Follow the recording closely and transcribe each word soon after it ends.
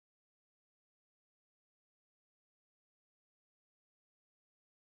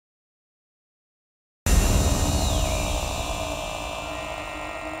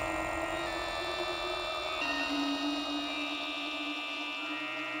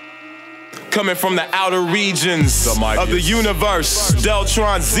coming from the outer regions of the universe.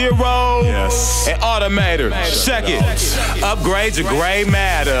 Deltron 0 and Automator. Check it. Upgrade your gray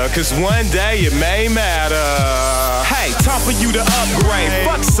matter, cause one day it may matter. Hey, time for you to upgrade.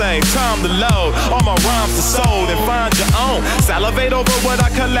 Fuck same, time to load all my rhymes to sold and find your own. Salivate over what I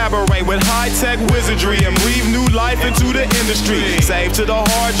collaborate with high-tech wizardry and breathe new life into the industry. Save to the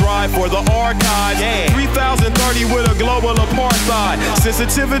hard drive for the archive. 3030 with a global apartheid.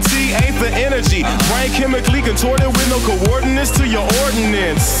 Sensitivity ain't the energy. Brain chemically contorted with no coordinates to your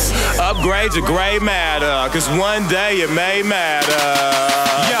ordinance. Upgrade your gray matter, cause one day it may matter.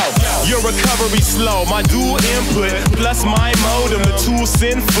 Yo, your recovery slow, my dual input plus my modem, the tool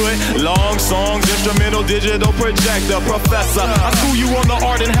send foot. Long songs, instrumental, digital projector. Professor, I school you on the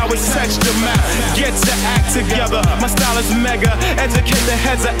art and how it's texture map. Get your act together, my style is mega. Educate the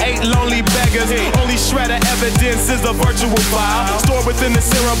heads of 8 lonely beggars. Only shred of evidence is a virtual file. Stored within the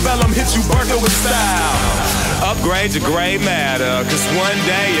cerebellum, hits you burger with style. Upgrade your gray matter, cause one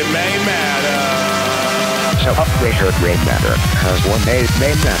day it may matter. So upgrade your gray matter, cause one day it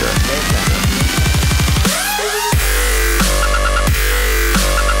may matter.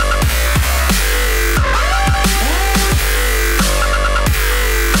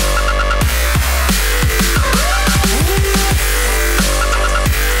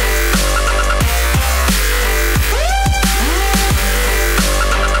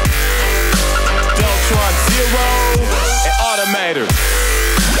 Deltron 0 and Automator.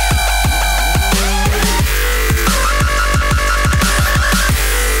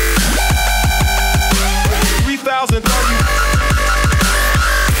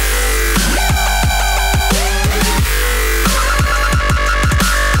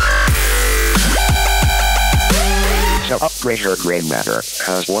 So upgrade your gray matter,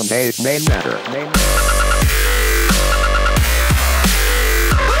 cause one day it may matter.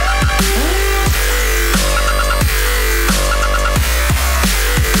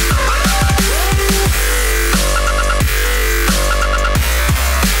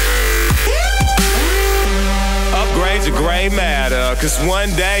 Upgrade your gray matter, cause one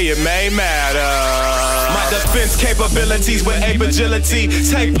day it may matter. My defense capabilities with ape agility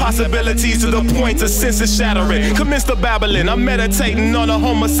take possibilities to the point of senses shattering. Commence the babbling, I'm meditating on a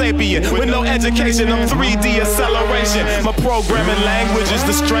homo sapien. With no education, I'm 3D acceleration. My programming language is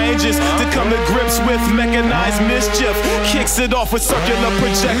the strangest to come to grips with mechanized mischief. Kicks it off with circular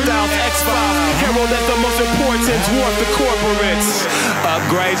projectiles, X-Files. Herald at the most important, dwarf the corporates.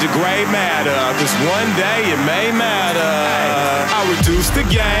 Upgrade your gray matter, cause one day it may matter. I reduce the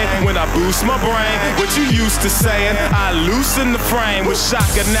game when I boost my brain. What you used to saying, I loosen the frame with shock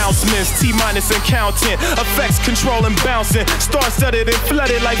announcements, T-minus and counting, effects control and bouncing, star-studded and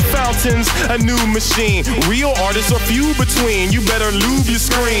flooded like fountains. A new machine, real artists are few between. You better lube your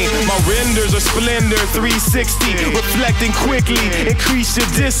screen. My renders are splendor 360, reflecting quickly. Increase your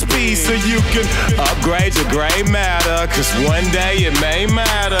disk speed so you can upgrade your gray matter, cause one day it may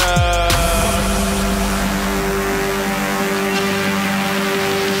matter.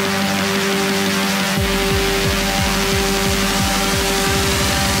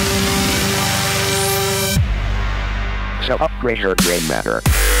 So upgrade your gray matter.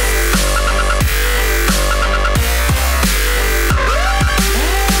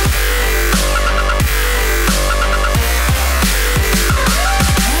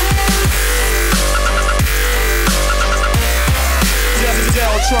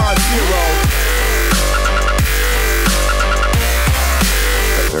 Deltron 0.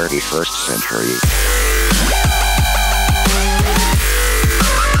 The 31st century.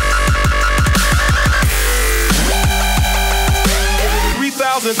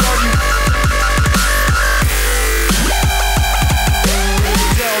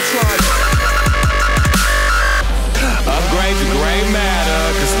 Deltron. Upgrade your gray matter,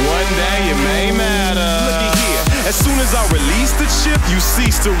 cause one day it may matter. Looky here. As soon as I release the chip, you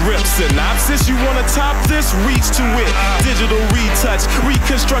cease to rip. Synopsis, you wanna top this? Reach to it. Digital retouch,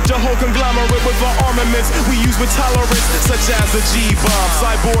 reconstruct your whole conglomerate with our armaments we use with tolerance, such as the G-bomb.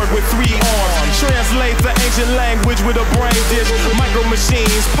 Cyborg with 3 arms. Translate the ancient language with a brain dish. Micro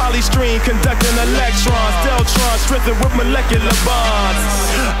machines, polystream conducting electrons. Deltron strengthened with molecular bonds.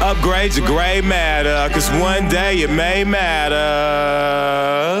 Upgrade your gray matter, cause one day it may matter.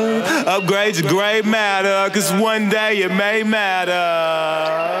 Upgrade your gray matter, cause one day it may matter.